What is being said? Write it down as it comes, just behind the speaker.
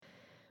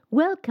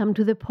Welcome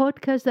to the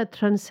podcast that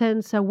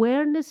transcends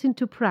awareness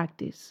into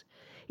practice.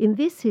 In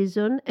this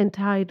season,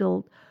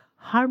 entitled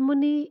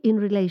Harmony in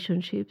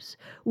Relationships,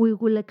 we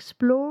will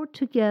explore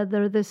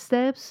together the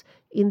steps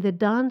in the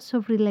dance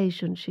of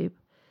relationship.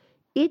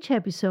 Each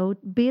episode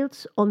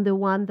builds on the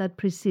one that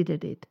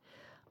preceded it.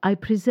 I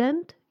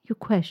present, you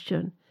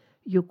question.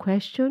 You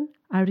question,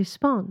 I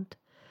respond.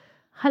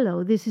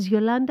 Hello, this is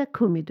Yolanda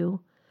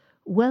Kumidu.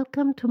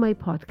 Welcome to my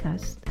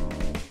podcast.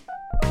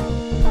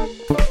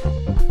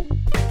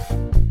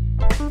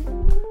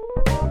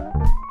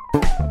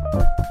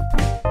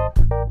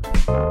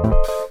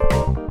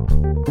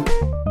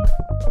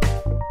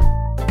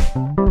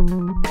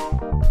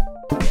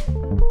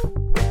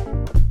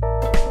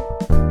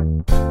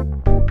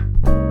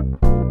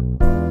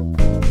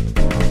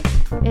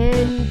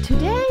 And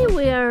today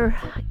we are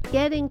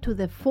getting to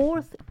the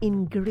fourth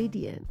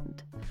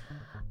ingredient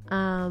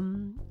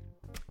in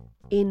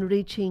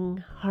reaching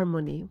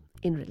harmony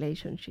in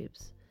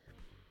relationships,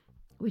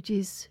 which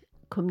is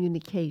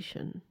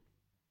communication.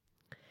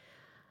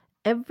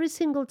 Every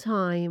single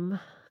time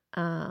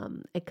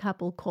a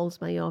couple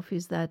calls my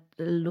office that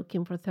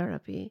looking for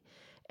therapy,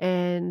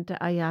 and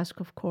I ask,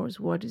 of course,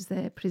 what is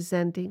the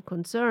presenting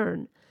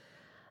concern?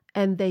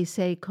 And they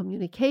say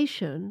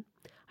communication.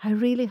 I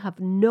really have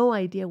no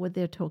idea what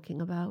they're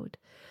talking about,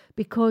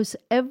 because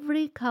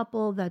every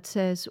couple that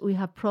says we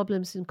have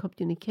problems in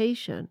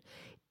communication,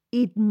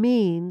 it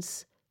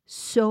means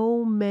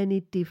so many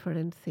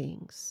different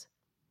things.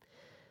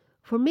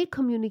 For me,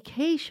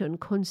 communication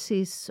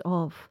consists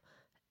of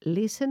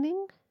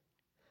listening,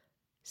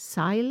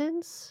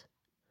 silence,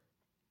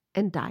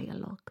 and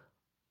dialogue.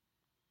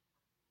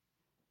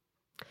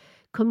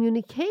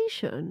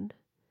 Communication,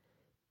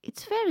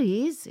 it's very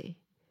easy.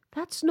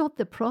 That's not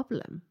the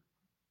problem.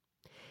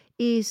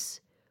 Is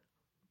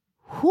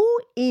who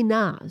in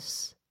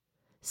us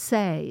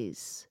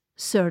says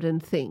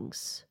certain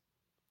things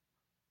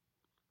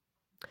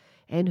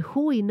and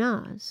who in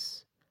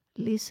us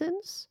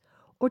listens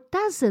or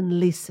doesn't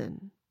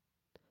listen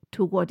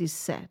to what is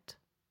said.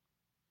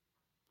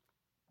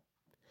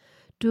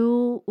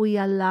 Do we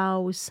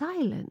allow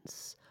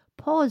silence,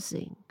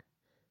 pausing?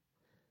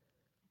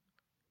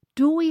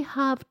 Do we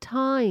have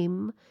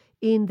time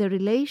in the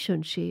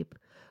relationship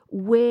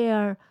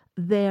where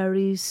there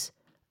is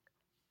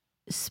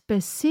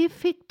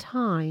specific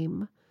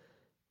time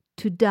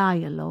to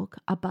dialogue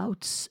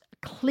about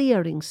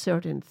clearing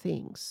certain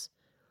things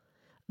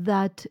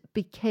that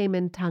became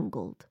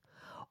entangled?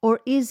 Or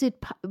is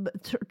it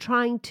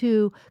trying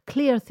to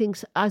clear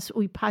things as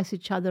we pass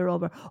each other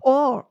over?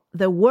 Or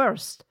the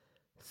worst,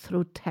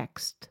 through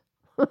text.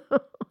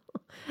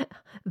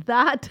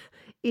 That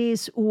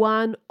is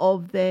one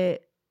of the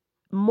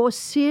most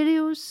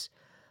serious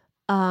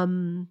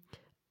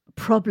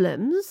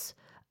problems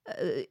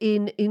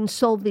in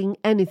solving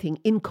anything,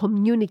 in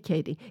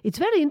communicating. It's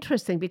very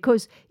interesting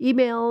because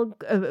email,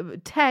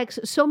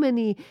 text, so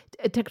many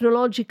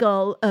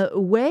technological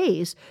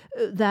ways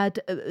that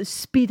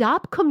speed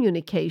up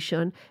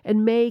communication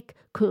and make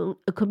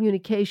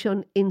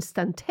communication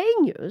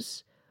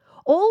instantaneous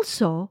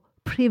also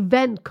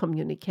prevent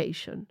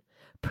communication,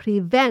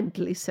 prevent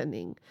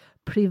listening,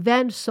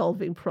 prevent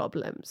solving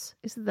problems.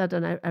 Isn't that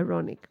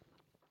ironic?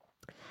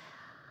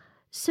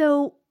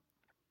 So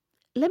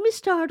let me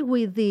start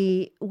with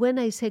when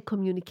I say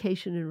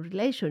communication in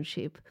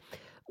relationship,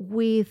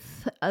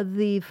 with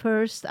the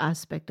first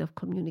aspect of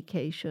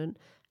communication,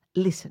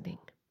 listening.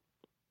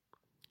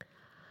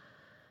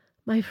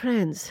 My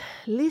friends,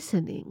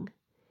 listening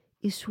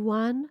is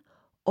one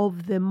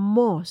of the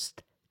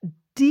most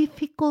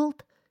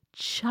difficult,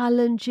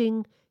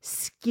 challenging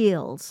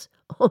skills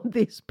on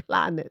this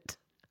planet.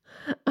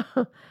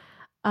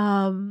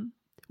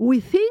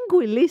 We think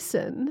we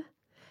listen,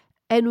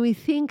 and we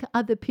think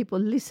other people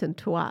listen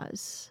to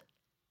us.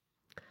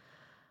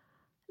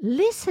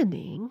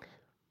 Listening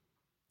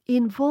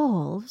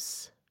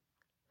involves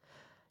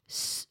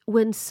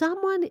when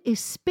someone is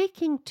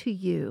speaking to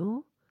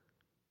you,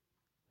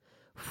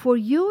 for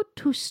you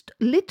to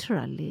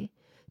literally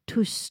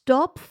to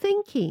stop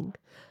thinking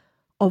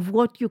of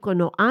what you're going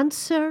to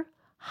answer,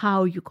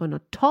 how you're going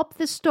to top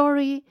the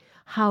story,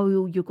 how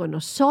you're going to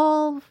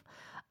solve,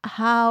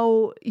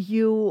 how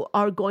you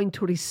are going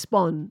to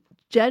respond,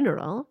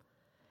 general,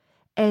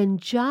 and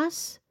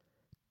just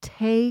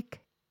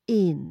take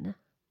in.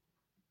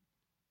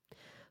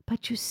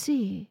 But you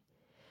see,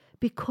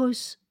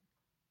 because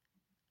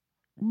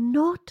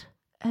not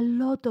a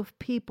lot of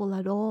people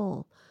at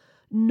all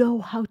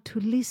know how to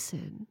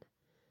listen,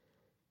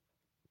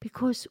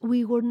 because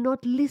we were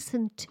not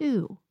listened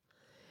to.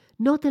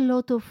 We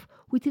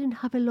didn't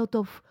have a lot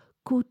of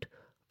good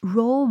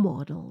role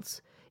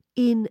models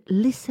in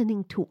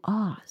listening to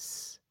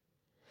us.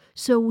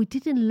 So we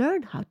didn't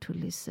learn how to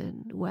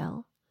listen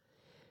well.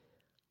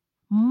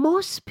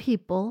 Most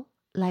people,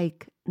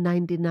 like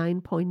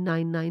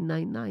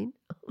 99.9999,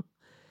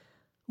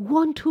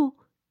 want to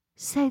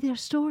say their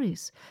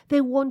stories. They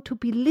want to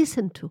be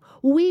listened to.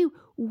 We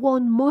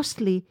want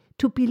mostly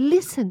to be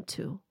listened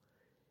to.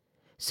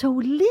 So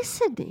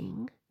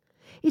listening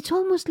It's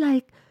almost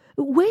like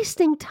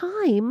wasting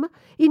time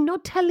in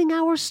not telling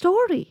our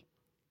story.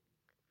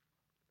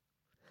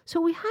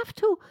 So we have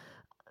to,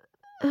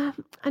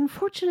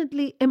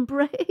 unfortunately,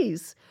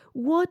 embrace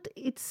what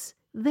it's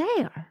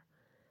there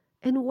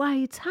and why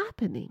it's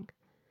happening.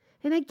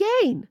 And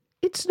again,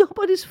 it's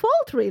nobody's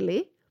fault,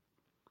 really.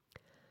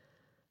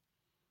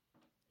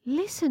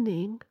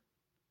 Listening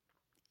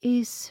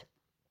it's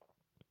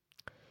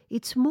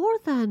more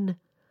than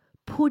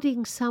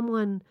putting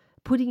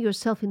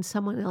yourself in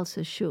someone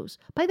else's shoes.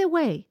 By the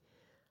way,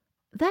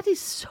 that is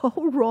so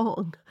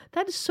wrong.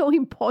 That is so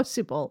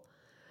impossible.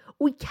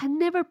 We can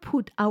never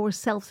put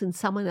ourselves in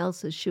someone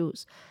else's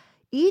shoes.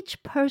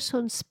 Each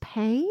person's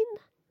pain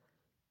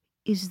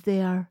is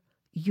their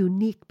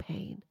unique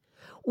pain.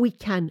 We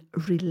can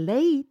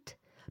relate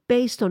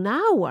based on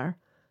our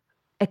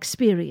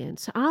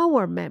experience,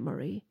 our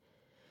memory,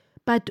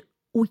 but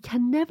we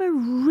can never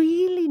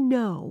really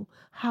know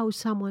how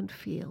someone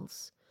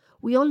feels.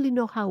 We only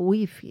know how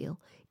we feel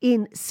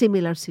in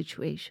similar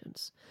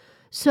situations.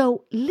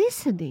 So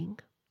listening,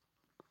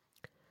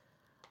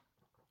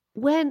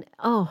 when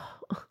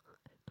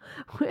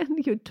when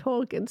you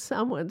talk and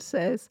someone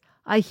says,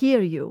 I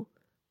hear you,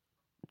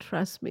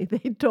 trust me,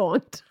 they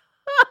don't.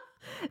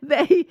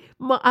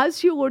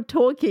 As you were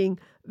talking,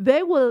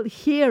 they were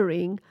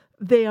hearing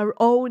their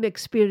own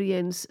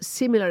experience,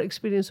 similar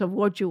experience of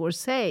what you were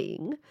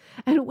saying.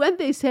 And when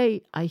they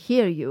say, I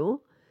hear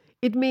you,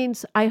 it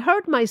means I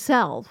heard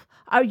myself.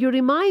 You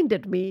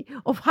reminded me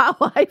of how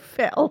I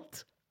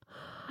felt.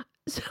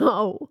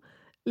 So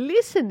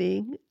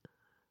listening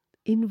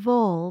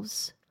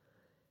involves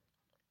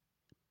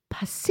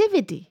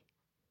passivity,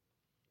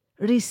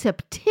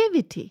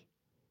 receptivity,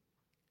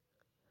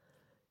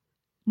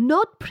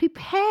 not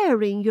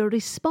preparing your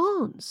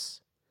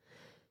response,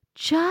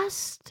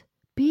 just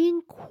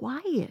being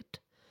quiet,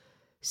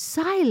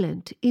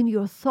 silent in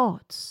your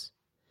thoughts,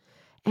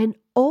 and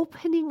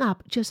opening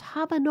up, just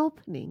have an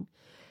opening,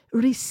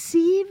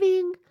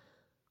 receiving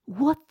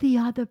what the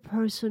other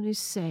person is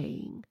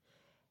saying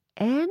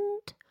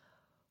and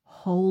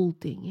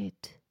holding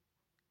it.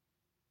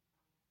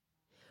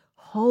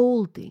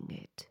 Holding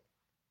it.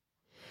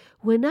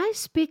 When I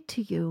speak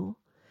to you,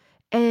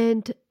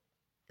 and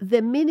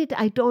the minute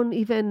I don't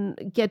even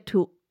get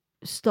to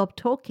stop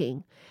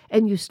talking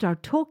and you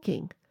start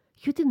talking,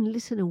 you didn't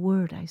listen a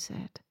word I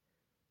said.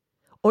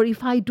 Or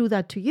if I do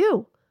that to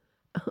you,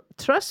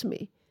 trust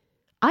me,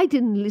 I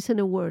didn't listen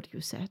a word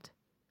you said.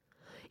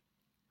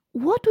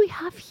 What we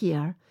have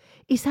here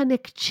is an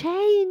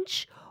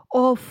exchange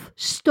of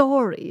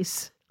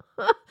stories.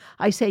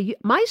 I say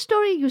my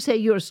story, you say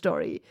your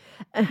story.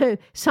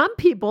 Some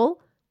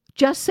people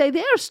just say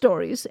their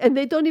stories and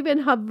they don't even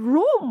have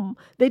room.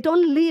 They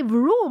don't leave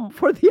room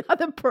for the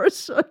other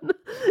person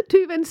to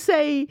even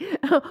say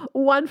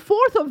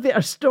 1/4 of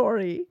their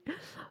story.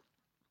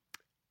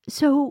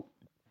 So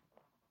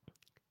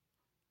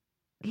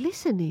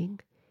listening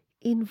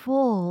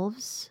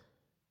involves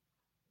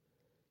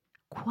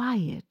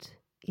quiet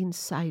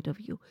inside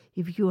of you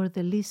if you are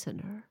the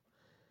listener,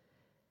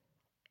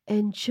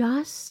 and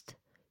just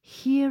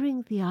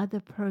hearing the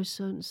other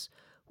person's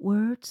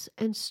words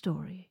and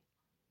story.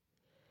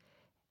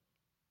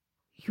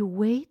 You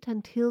wait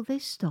until they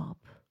stop,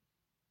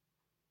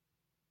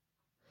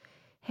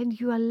 and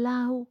you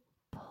allow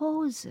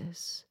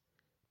pauses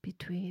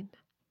between.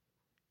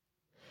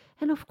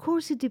 And of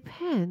course, it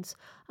depends.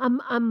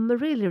 I'm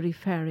really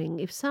referring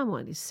if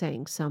someone is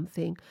saying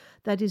something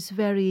that is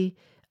very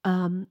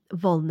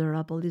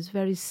vulnerable, is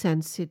very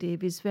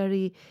sensitive, is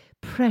very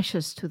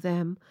precious to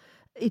them.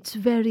 It's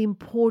very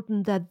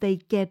important that they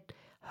get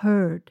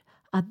heard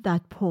at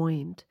that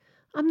point.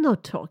 I'm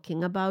not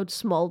talking about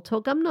small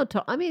talk. I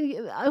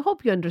mean, I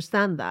hope you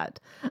understand that.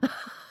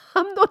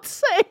 I'm not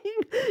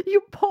saying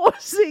you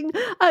pausing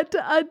at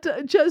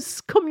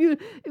just how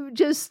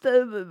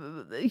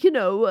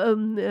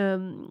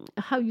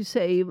you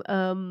say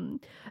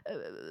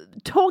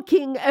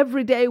talking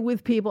every day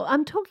with people.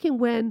 I'm talking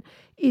when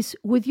is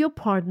with your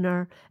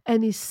partner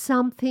and is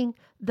something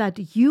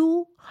that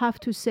you have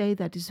to say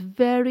that is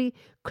very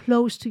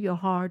close to your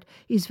heart,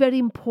 is very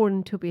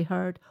important to be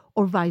heard,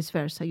 or vice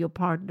versa. Your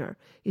partner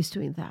is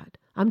doing that.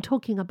 I'm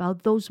talking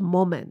about those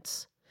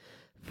moments.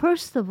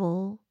 First of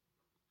all,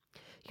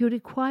 you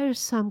require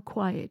some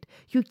quiet.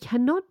 You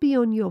cannot be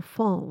on your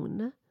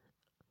phone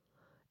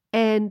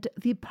and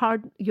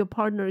your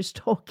partner is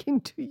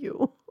talking to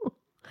you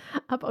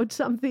about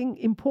something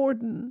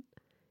important.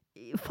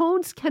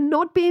 Phones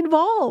cannot be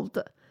involved.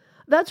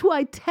 That's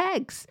why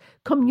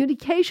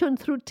communication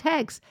through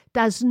text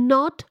does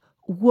not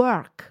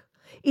work.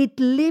 It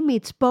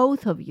limits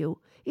both of you.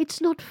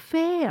 It's not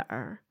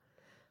fair.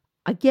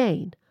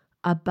 Again,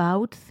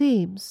 about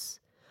themes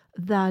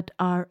that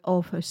are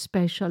of a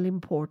special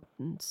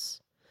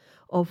importance,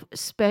 of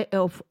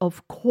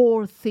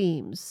core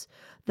themes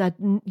that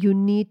you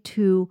need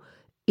to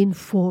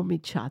inform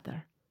each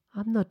other.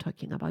 I'm not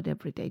talking about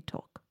everyday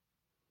talk.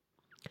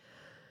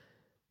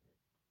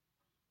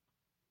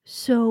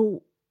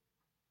 So,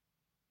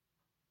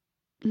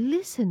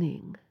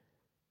 listening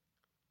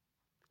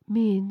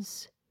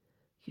means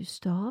you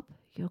stop,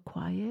 you're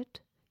quiet,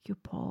 you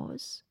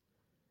pause,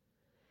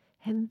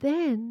 and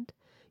then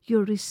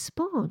your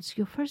response,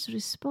 your first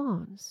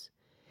response,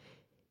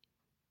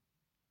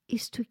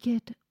 is to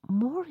get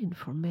more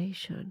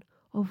information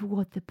of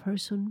what the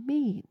person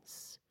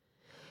means.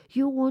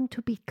 You want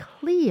to be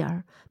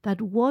clear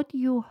that what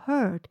you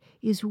heard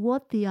is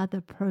what the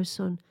other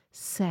person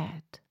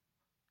said.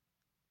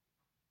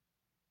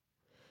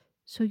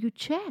 So you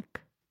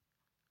check.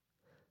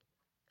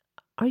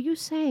 Are you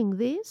saying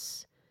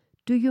this?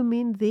 Do you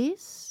mean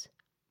this?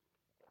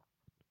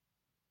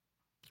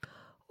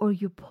 Or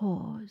you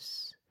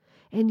pause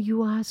and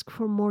you ask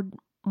for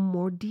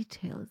more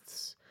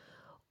details,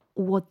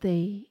 what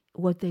they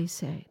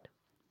said.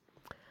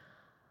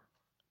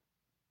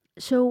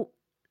 So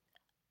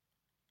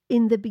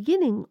in the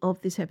beginning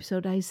of this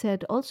episode, I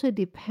said also it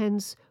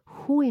depends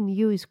who in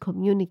you is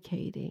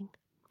communicating,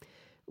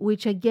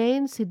 which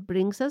again, it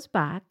brings us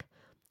back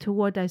to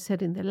what I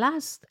said in the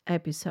last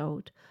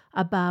episode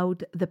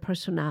about the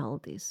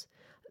personalities.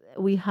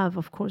 We have,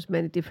 of course,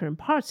 many different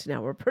parts in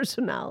our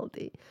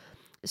personality.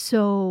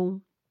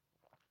 So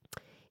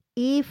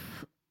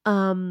if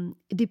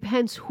it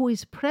depends who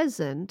is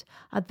present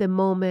at the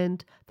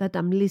moment that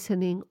I'm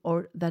listening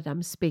or that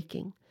I'm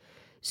speaking.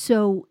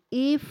 So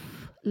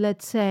if,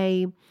 let's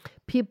say,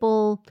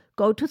 people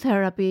go to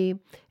therapy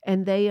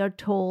and they are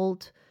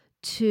told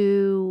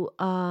to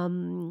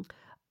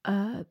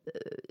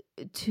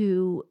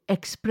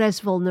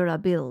express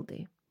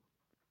vulnerability,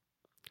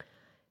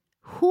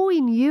 who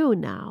in you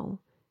now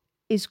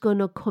is going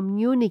to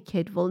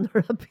communicate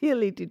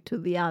vulnerability to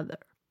the other?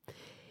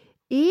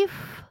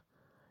 If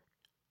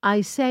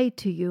I say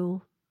to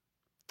you,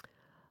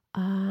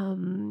 I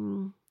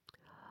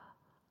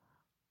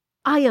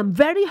am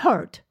very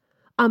hurt.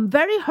 I'm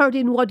very hurt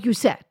in what you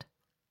said.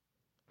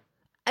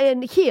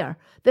 And here,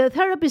 the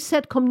therapist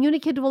said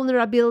communicate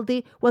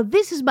vulnerability. Well,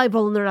 this is my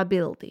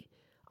vulnerability.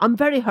 I'm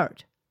very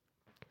hurt.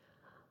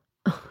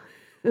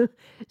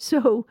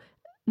 So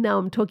now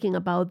I'm talking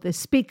about the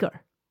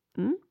speaker.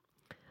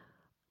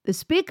 The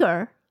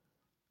speaker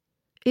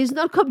is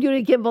not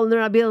communicating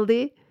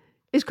vulnerability,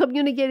 is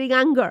communicating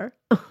anger.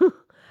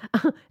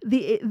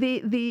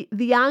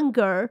 The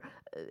anger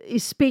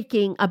is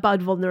speaking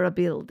about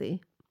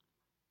vulnerability.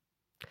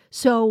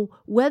 So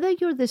whether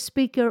you're the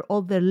speaker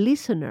or the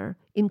listener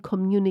in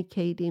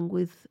communicating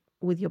with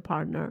your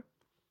partner,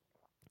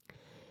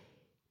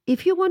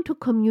 if you want to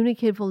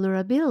communicate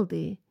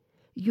vulnerability,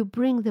 you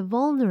bring the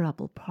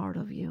vulnerable part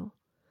of you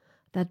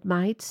that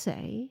might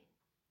say,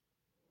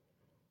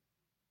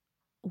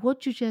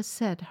 what you just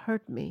said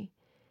hurt me,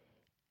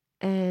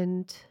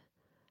 and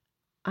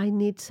I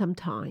need some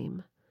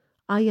time.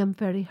 I am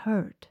very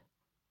hurt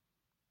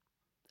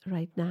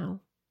right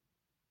now.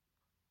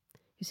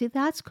 You see,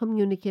 that's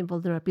communicating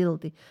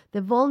vulnerability.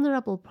 The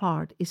vulnerable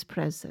part is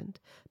present.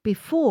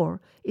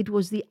 Before, it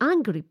was the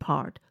angry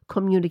part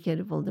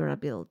communicating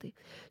vulnerability.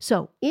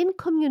 So in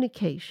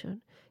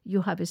communication,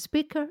 you have a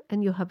speaker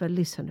and you have a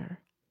listener.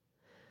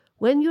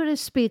 When you're a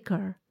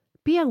speaker,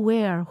 be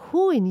aware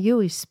who in you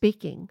is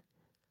speaking.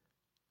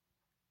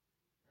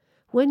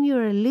 When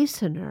you're a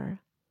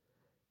listener,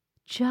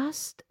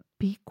 just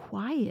be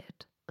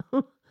quiet.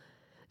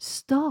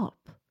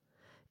 Stop.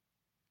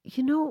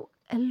 You know,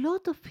 a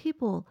lot of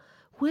people,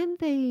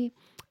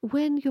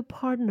 when your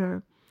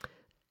partner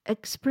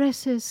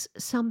expresses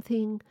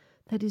something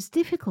that is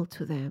difficult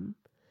to them,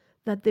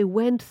 that they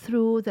went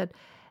through, that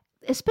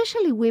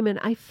especially women,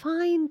 I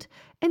find,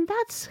 and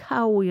that's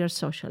how we are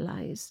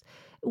socialized.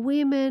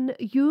 Women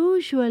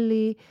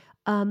usually,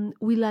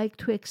 we like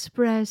to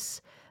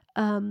express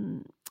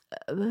an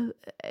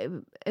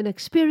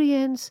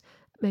experience,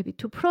 maybe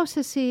to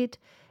process it.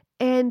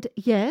 And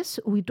yes,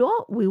 we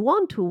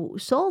want to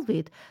solve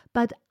it,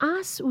 but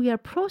as we are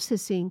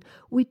processing,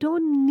 we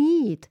don't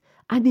need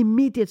an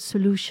immediate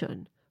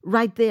solution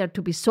right there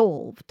to be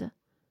solved.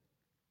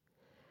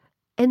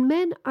 And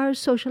men are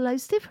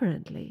socialized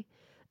differently.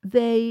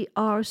 They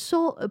are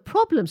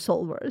problem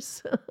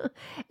solvers.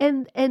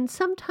 and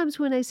sometimes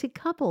when I see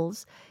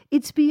couples,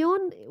 it's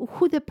beyond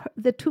who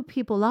the two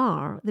people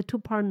are, the two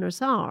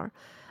partners are,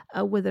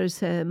 whether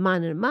it's a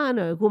man and a man,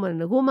 or a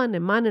woman, a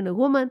man and a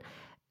woman.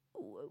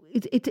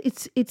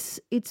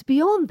 It's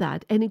beyond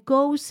that, and it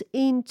goes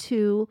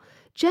into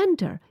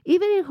gender.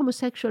 Even in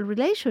homosexual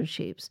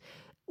relationships,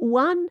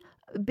 one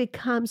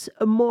carries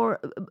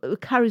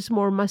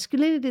more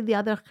masculinity, the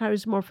other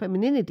carries more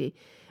femininity.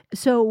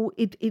 So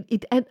it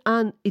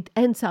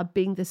ends up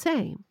being the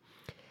same.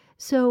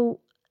 So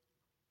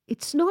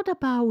it's not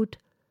about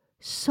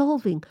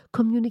solving.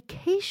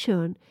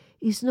 Communication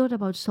is not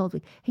about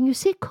solving. And you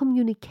see,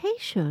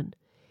 communication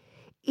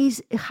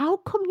is how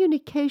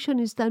communication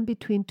is done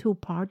between two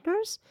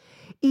partners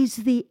is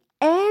the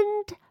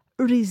end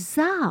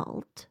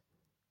result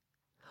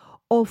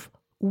of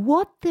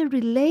what the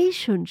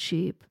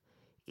relationship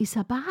is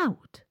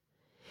about.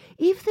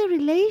 If the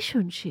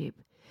relationship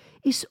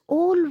is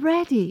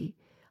already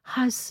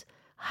has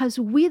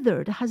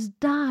withered, has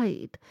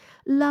died,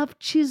 love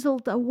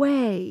chiseled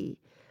away,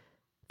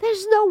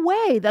 there's no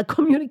way that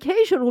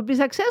communication will be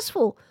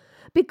successful,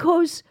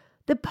 because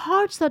the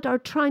parts that are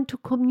trying to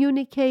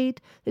communicate,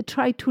 they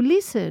try to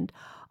listen,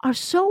 are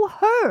so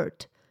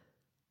hurt.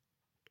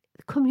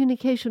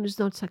 Communication is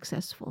not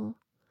successful,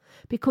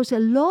 because a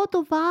lot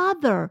of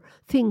other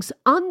things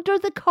under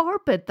the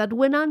carpet that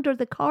went under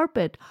the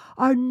carpet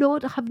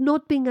have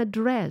not been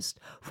addressed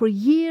for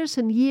years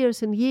and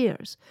years and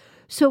years.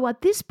 So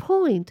at this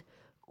point,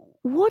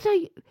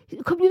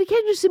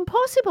 communication is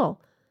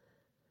impossible,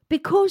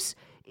 because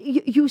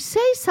you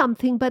say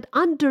something, but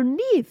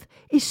underneath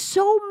is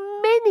so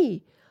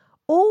many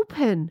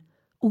open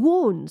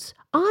wounds,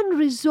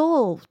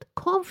 unresolved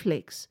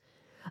conflicts,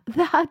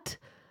 that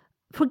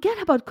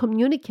forget about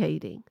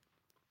communicating.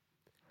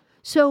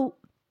 So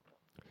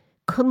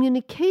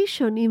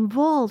communication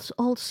involves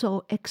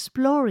also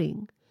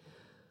exploring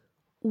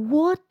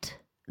what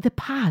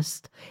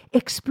has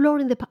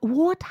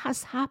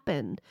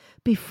happened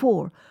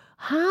before,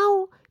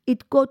 how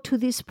it got to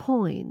this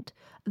point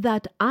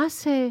that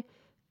as a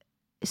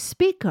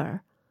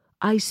speaker,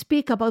 I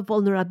speak about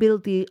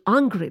vulnerability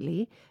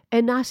angrily,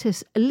 and as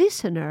a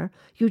listener,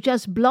 you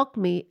just block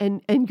me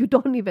and you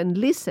don't even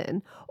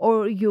listen,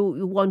 or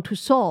you want to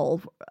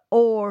solve,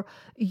 or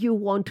you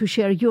want to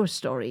share your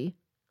story.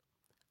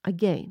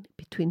 Again,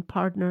 between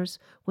partners,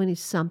 when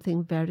it's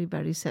something very,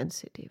 very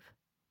sensitive.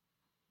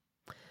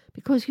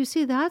 Because you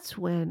see, that's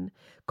when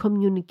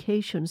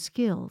communication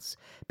skills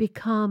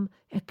become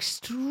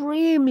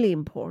extremely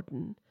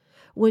important,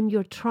 when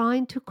you're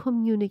trying to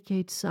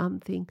communicate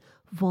something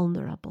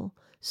vulnerable,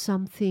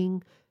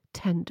 something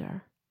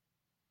tender.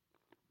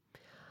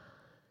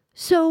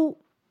 So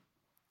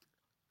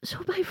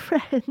my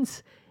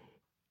friends,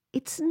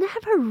 it's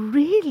never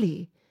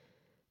really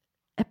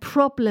a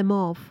problem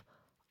of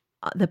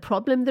the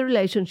problem in the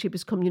relationship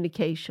is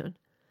communication.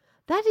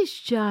 That is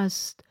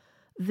just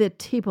the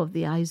tip of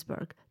the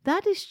iceberg.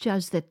 That is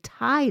just the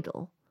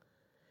title.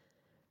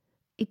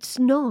 It's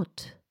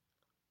not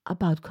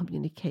about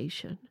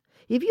communication.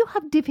 If you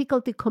have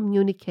difficulty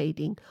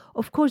communicating,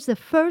 of course, the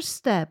first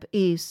step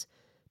is,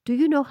 do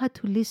you know how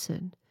to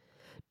listen?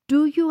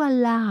 Do you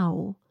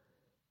allow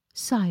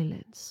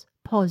silence,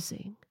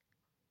 pausing?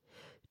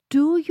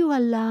 Do you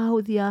allow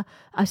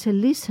as a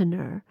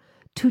listener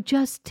to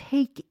just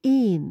take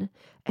in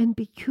and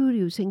be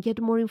curious and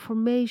get more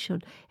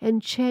information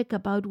and check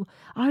about,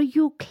 are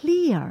you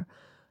clear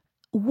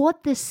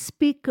what the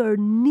speaker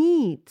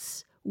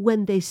needs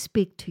when they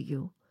speak to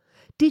you?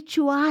 Did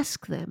you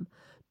ask them,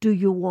 do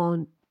you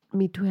want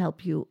me to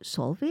help you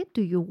solve it?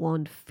 Do you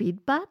want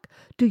feedback?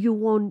 Do you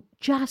want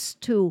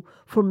just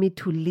for me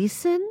to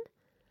listen?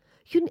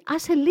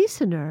 As a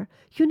listener,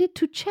 you need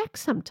to check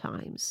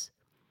sometimes.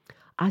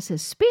 As a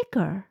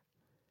speaker,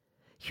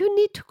 you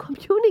need to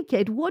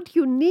communicate what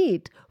you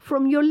need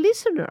from your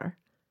listener.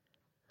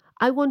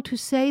 I want to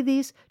say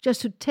this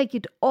just to take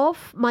it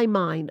off my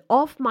mind,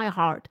 off my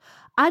heart.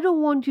 I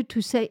don't want you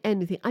to say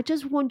anything. I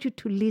just want you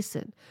to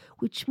listen,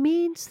 which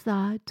means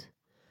that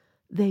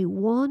they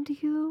want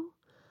you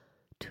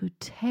to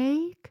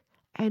take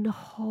and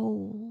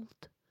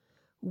hold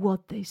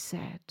what they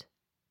said.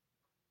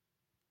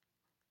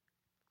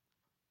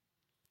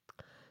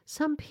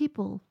 Some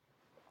people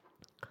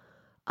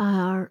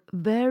are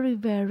very,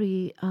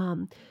 very,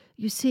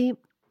 you see,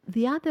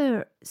 the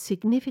other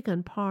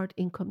significant part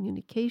in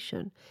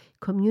communicating,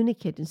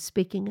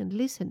 speaking and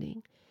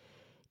listening,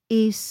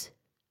 is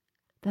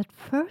that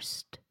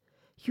first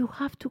you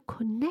have to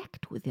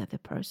connect with the other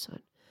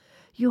person.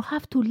 You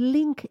have to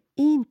link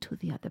into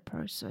the other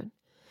person.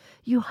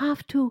 You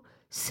have to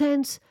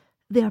sense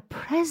their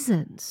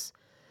presence,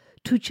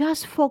 to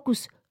just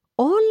focus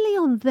only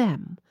on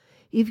them.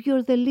 If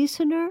you're the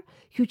listener,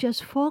 you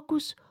just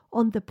focus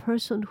on the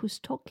person who's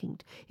talking.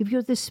 If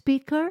you're the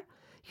speaker,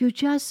 you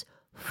just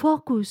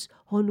focus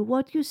on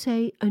what you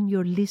say and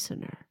your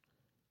listener.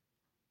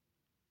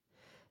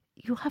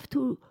 You have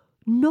to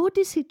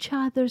notice each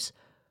other's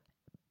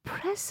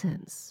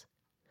presence.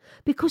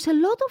 Because a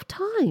lot of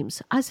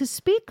times, as a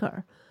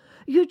speaker,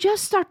 you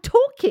just start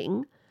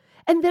talking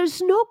and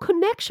there's no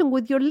connection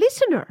with your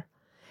listener.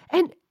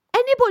 And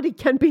anybody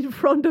can be in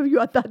front of you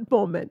at that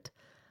moment.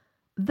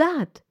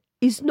 That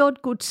is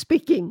not good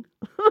speaking.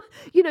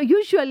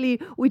 Usually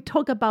we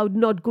talk about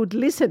not good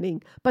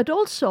listening, but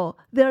also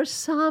there are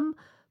some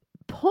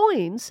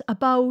points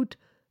about,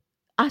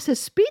 as a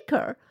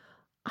speaker,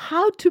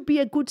 how to be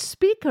a good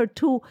speaker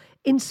to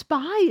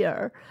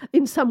inspire,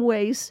 in some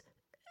ways,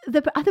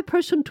 the other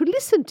person to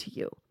listen to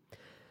you.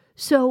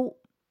 So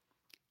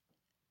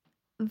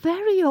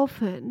very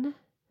often,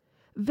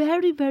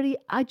 very, very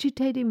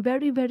agitating,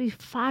 very, very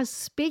fast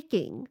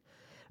speaking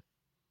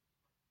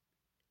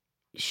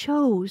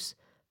shows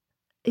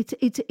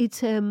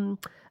it's an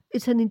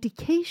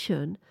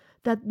indication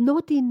that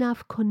not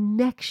enough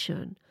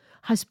connection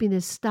has been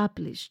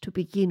established to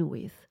begin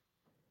with,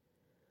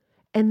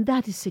 and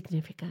that is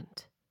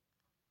significant.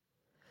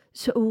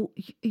 So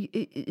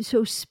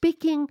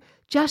speaking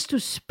just to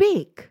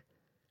speak,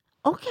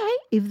 okay,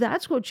 if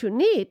that's what you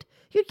need,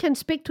 you can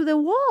speak to the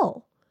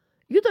wall.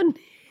 You don't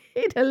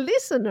need a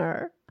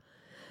listener.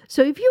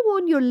 So if you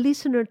want your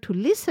listener to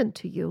listen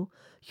to you,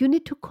 you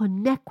need to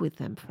connect with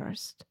them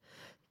first.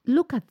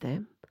 Look at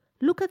them.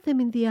 Look at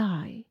them in the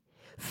eye.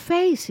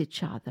 Face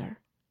each other.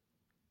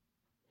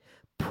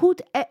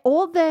 Put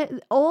all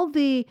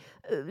the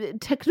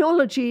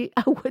technology,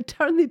 I would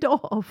turn it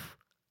off.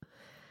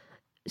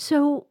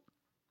 So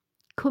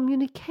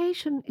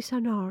communication is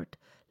an art.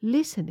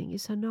 Listening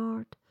is an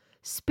art.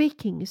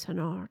 Speaking is an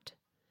art.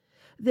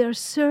 There are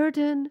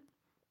certain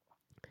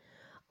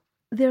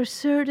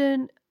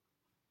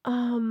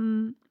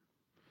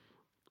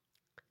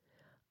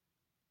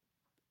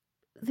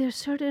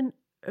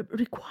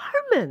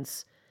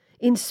requirements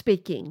in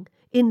speaking,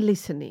 in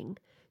listening,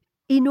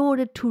 in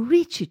order to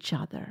reach each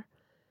other,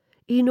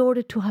 in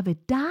order to have a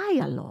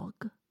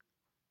dialogue.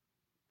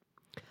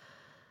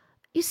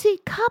 You see,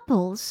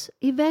 couples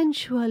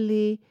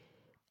eventually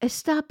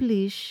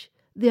establish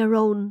their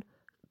own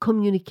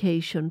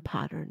communication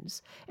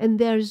patterns, and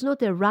there is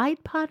not a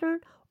right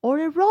pattern or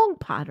a wrong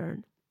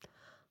pattern.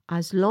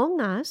 As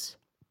long as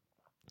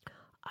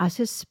a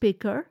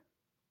speaker,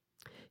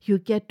 you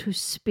get to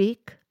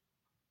speak,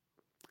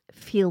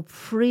 feel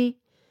free,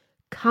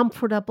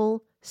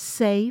 comfortable,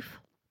 safe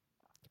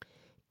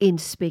in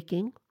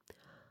speaking.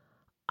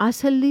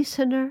 As a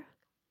listener,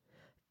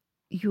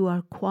 you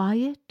are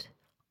quiet,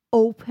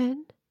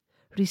 open,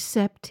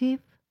 receptive.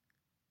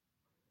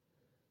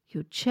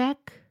 You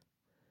check,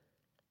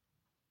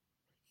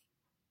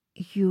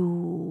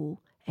 you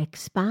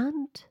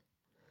expand.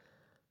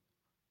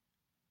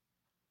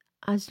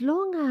 As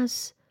long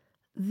as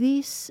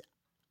these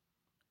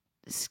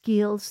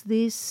skills,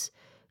 these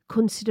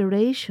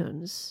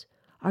considerations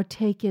are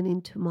taken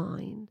into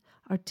mind,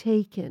 are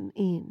taken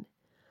in,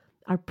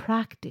 are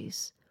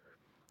practiced,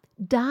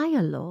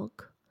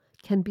 dialogue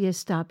can be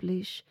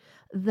established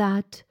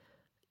that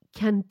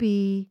can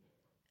be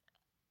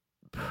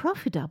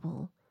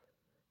profitable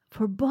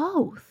for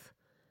both.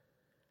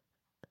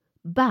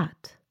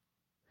 But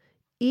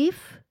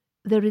if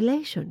the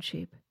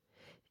relationship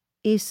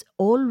is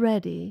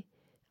already,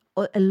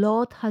 a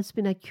lot has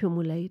been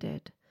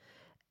accumulated,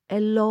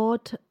 a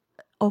lot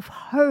of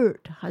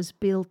hurt has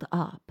built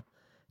up,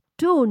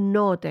 do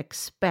not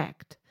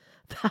expect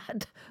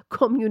that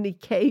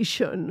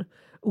communication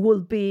will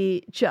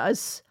be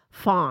just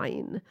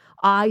fine.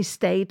 I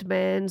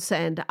statements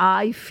and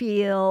I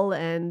feel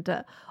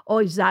and, oh,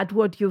 is that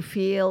what you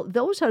feel?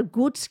 Those are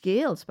good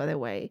skills, by the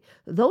way.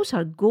 Those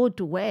are good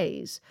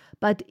ways.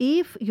 But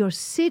if you're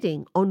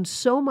sitting on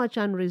so much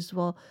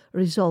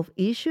unresolved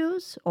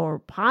issues or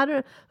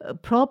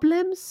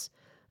problems,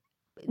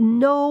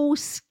 no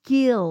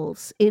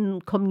skills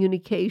in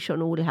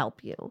communication will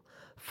help you.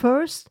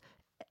 First,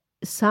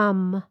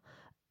 some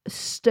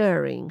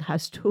stirring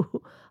has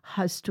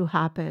to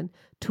happen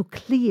to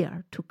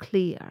clear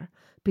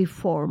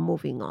before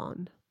moving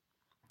on.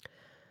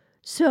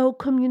 So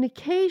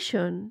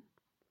communication,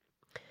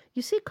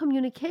 you see,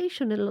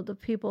 communication, a lot of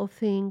people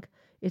think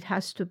it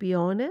has to be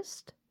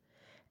honest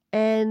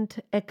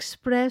and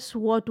express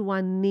what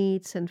one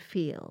needs and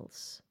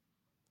feels.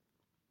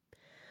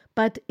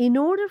 But in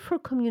order for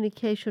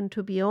communication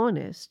to be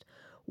honest,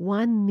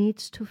 one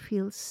needs to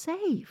feel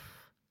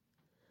safe.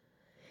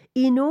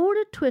 In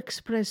order to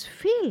express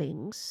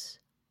feelings,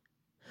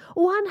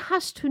 one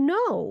has to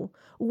know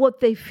what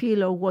they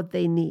feel or what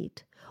they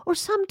need. Or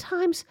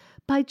sometimes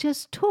by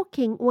just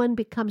talking, one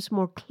becomes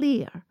more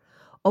clear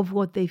of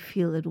what they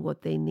feel and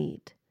what they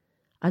need.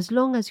 As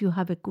long as you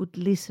have a good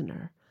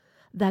listener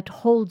that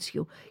holds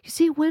you. You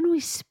see, when we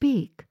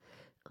speak,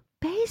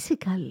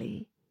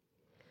 basically,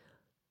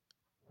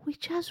 we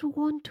just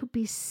want to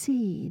be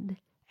seen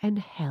and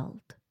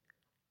held.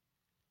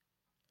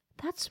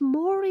 That's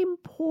more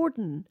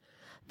important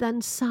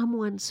than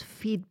someone's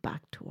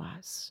feedback to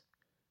us.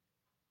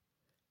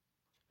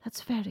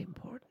 That's very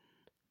important.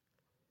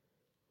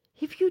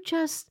 If you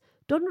just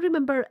don't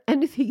remember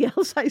anything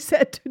else I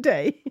said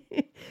today,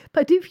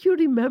 but if you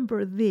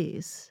remember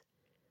this,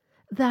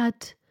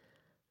 that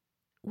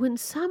when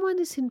someone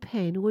is in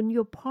pain, when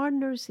your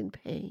partner is in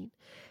pain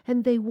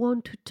and they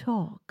want to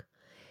talk,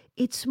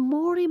 it's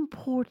more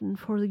important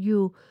for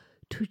you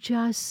to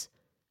just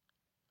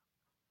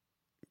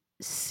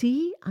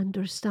see,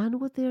 understand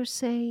what they're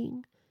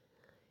saying,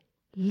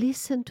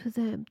 listen to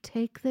them,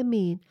 take them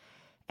in,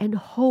 and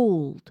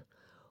hold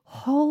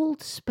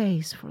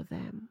space for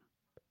them.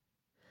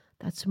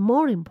 That's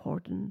more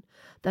important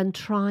than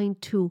trying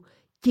to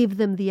give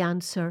them the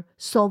answer,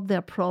 solve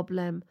their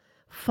problem,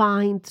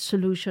 find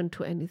solution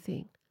to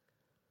anything.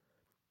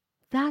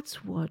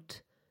 That's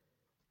what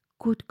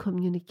good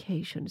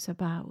communication is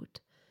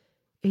about.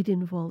 It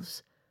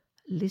involves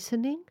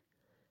listening,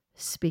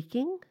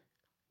 speaking,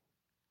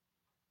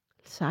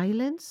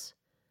 silence,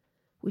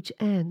 which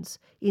ends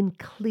in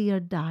clear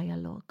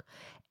dialogue.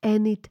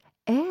 And it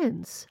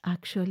ends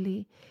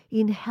actually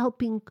in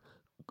helping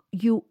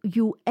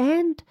you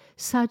end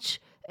such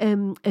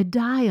a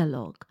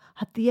dialogue.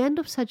 At the end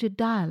of such a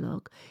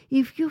dialogue,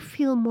 if you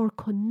feel more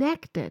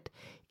connected,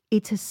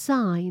 it's a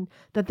sign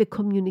that the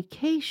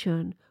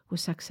communication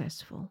was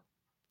successful.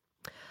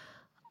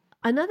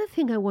 Another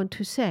thing I want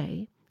to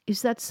say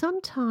is that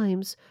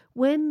sometimes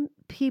when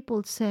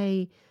people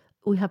say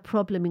we have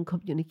problem in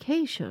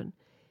communication,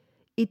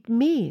 it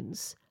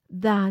means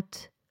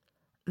that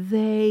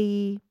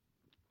they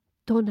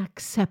don't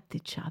accept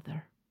each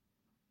other.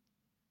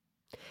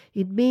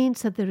 It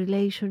means that the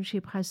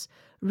relationship has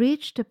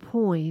reached a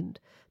point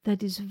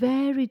that is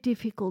very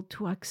difficult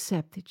to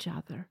accept each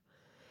other.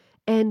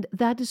 And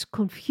that is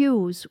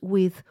confused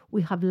with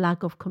we have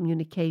lack of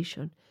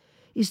communication.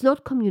 It's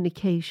not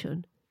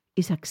communication,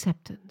 it's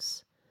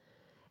acceptance.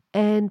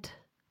 And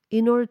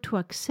in order to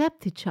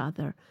accept each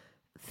other,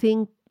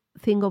 think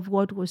of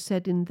what was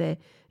said in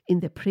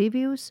the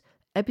previous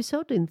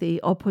episode, in the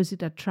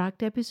opposite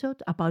attract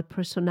episode about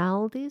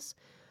personalities,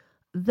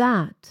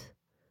 that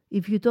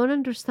if you don't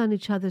understand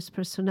each other's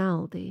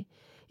personality,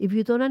 if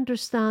you don't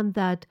understand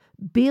that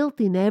built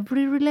in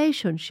every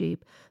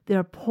relationship, there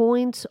are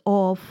points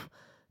of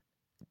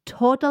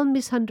total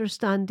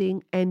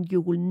misunderstanding and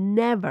you will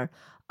never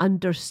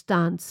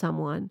understand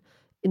someone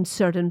in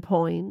certain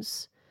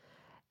points,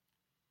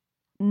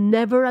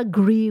 never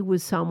agree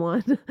with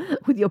someone,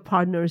 with your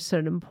partner at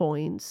certain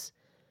points.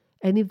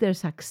 And if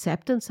there's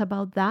acceptance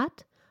about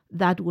that,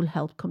 that will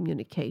help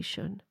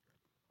communication.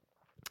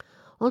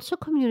 Also,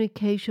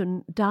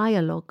 communication,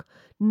 dialogue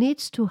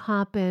needs to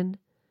happen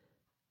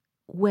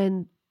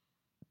when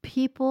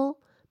people,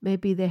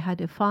 maybe they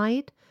had a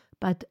fight,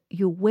 but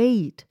you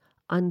wait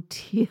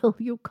until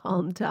you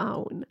calm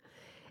down.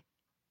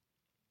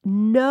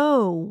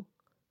 No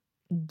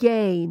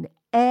gain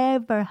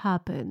ever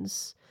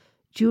happens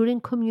during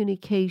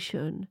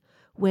communication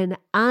when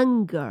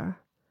anger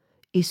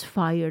is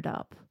fired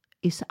up,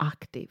 is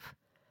active.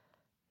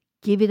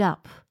 Give it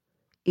up.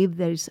 If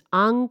there is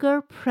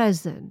anger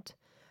present,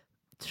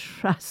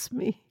 trust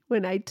me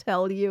when I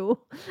tell you,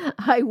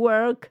 I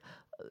work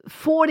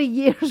 40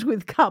 years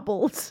with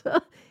couples.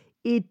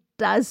 It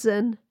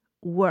doesn't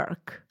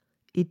work.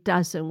 It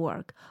doesn't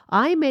work.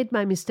 I made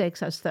my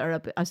mistakes as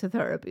a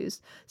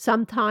therapist.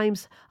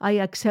 Sometimes I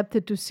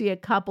accepted to see a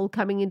couple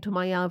coming into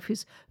my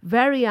office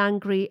very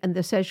angry, and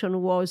the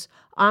session was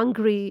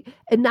angry,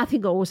 and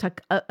nothing was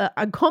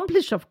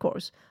accomplished, of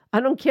course. I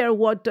don't care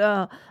what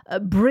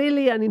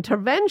brilliant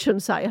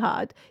interventions I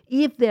had.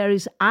 If there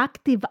is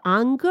active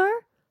anger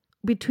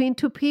between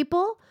two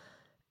people,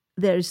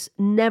 there's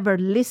never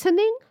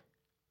listening,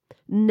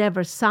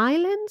 never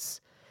silence,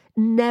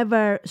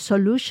 never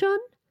solution,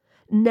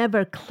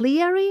 never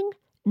clearing,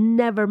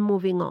 never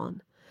moving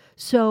on.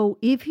 So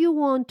if you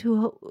want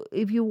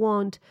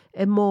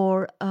a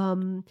more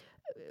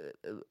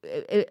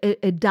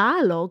a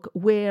dialogue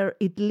where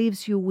it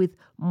leaves you with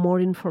more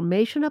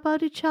information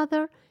about each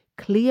other,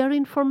 clear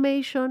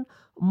information,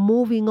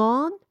 moving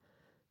on,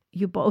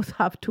 you both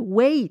have to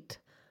wait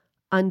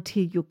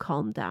until you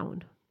calm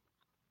down.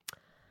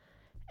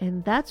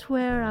 And that's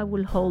where I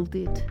will hold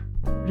it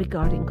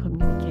regarding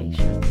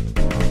communication.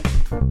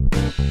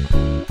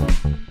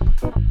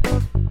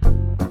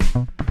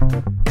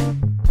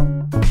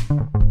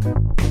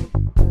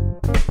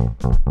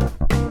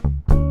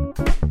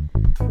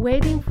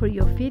 Waiting for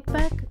your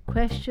feedback,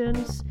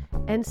 questions,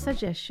 and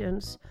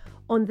suggestions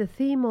on the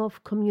theme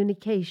of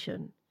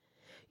communication.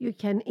 You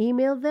can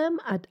email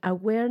them at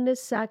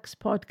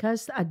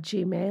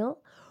awarenesssaxpodcast@gmail.com,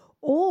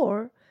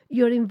 or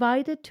you're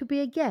invited to be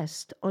a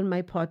guest on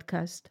my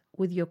podcast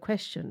with your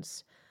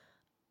questions.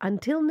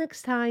 Until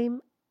next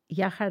time,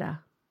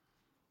 Yahara.